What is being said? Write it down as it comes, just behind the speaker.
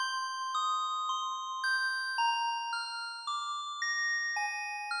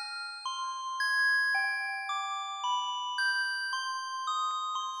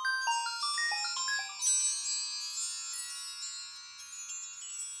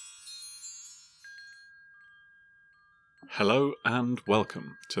Hello and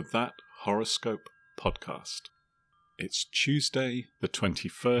welcome to That Horoscope Podcast. It's Tuesday, the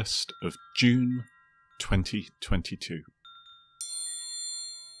 21st of June, 2022.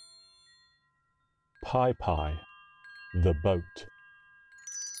 Pi Pi, the boat.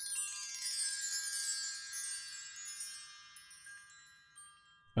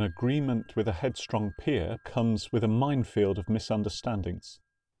 An agreement with a headstrong peer comes with a minefield of misunderstandings.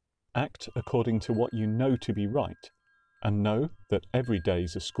 Act according to what you know to be right, and know that every day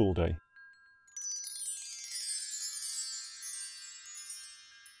is a school day.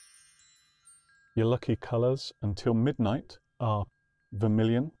 Your lucky colours until midnight are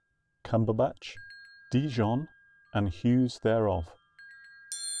vermilion, Cumberbatch, Dijon, and hues thereof.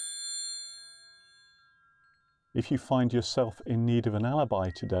 If you find yourself in need of an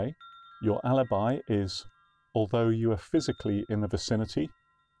alibi today, your alibi is, although you are physically in the vicinity,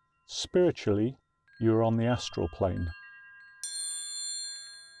 spiritually you are on the astral plane.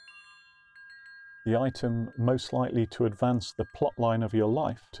 The item most likely to advance the plot line of your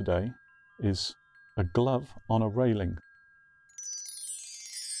life today is a glove on a railing.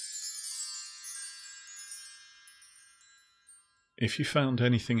 If you found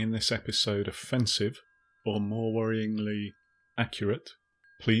anything in this episode offensive or more worryingly accurate,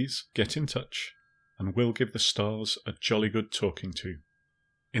 please get in touch and we'll give the stars a jolly good talking to.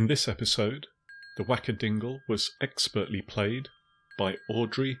 In this episode, the Wackadingle was expertly played by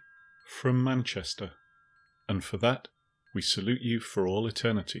Audrey from Manchester, and for that we salute you for all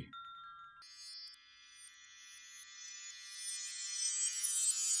eternity.